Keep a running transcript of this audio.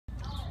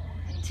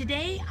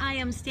Today I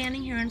am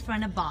standing here in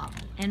front of Bob,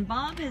 and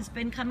Bob has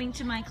been coming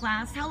to my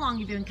class. How long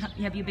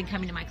have you been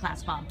coming to my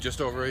class, Bob?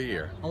 Just over a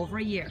year. Over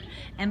a year.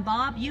 And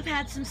Bob, you've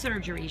had some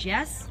surgeries,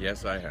 yes?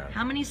 Yes, I have.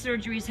 How many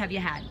surgeries have you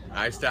had?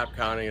 I stopped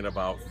counting at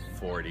about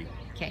 40.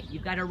 Okay,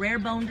 you've got a rare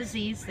bone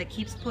disease that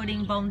keeps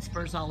putting bone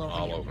spurs all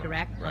over you,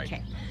 correct? Right.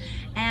 Okay.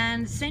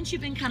 And since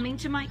you've been coming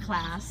to my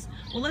class,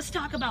 well, let's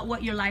talk about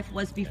what your life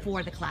was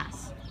before the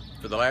class.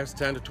 For the last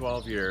 10 to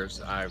 12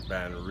 years, I've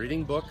been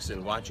reading books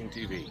and watching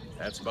TV.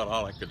 That's about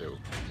all I could do.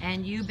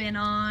 And you've been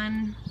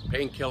on?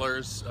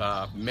 Painkillers,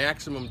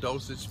 maximum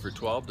dosage for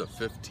 12 to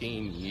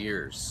 15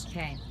 years.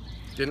 Okay.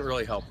 Didn't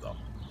really help though.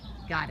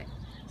 Got it.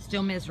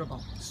 Still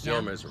miserable.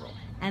 Still miserable.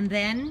 And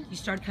then you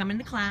started coming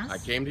to class. I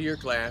came to your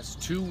class.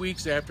 2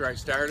 weeks after I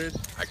started,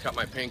 I cut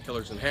my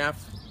painkillers in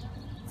half.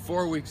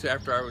 4 weeks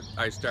after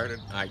I started,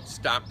 I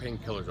stopped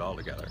painkillers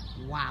altogether.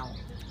 Wow.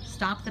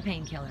 Stop the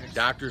painkillers.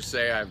 Doctors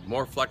say I have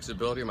more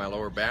flexibility in my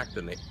lower back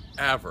than they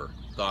ever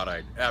thought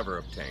I'd ever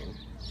obtain.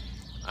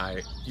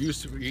 I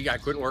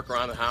couldn't work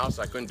around the house.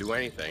 I couldn't do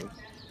anything.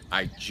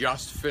 I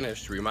just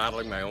finished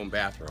remodeling my own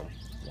bathroom.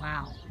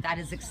 Wow, that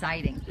is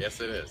exciting.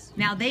 Yes, it is.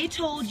 Now, they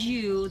told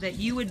you that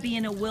you would be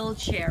in a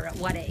wheelchair at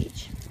what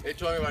age? They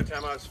told me by the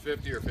time I was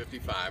 50 or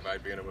 55,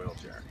 I'd be in a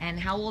wheelchair. And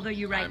how old are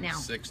you now? I'm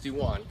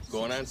 61,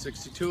 going on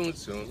 62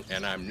 soon,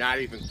 and I'm not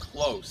even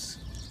close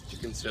to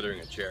considering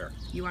a chair.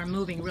 You are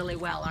moving really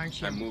well, aren't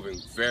you? I'm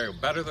moving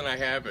better than I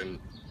have in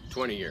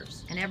 20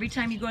 years. And every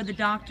time you go to the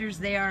doctors,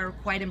 they are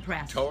quite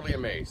impressed. Totally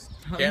amazed.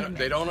 Amazed.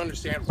 They don't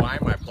understand why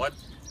my blood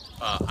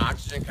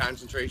oxygen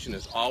concentration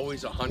is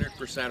always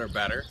 100% or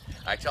better.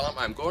 I tell them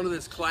I'm going to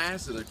this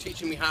class and they're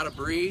teaching me how to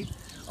breathe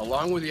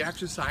along with the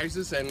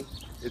exercises, and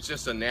it's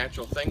just a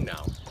natural thing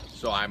now.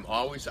 So I'm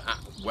always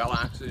well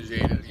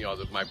oxygenated. You know,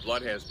 my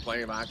blood has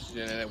plenty of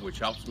oxygen in it, which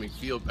helps me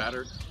feel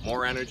better,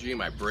 more energy.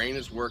 My brain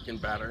is working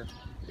better.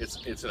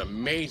 It's an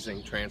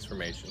amazing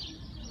transformation.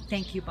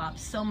 Thank you, Bob,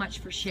 so much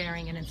for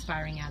sharing and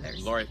inspiring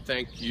others. Lori,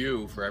 thank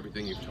you for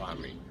everything you've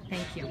taught me.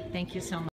 Thank you. Thank you so much.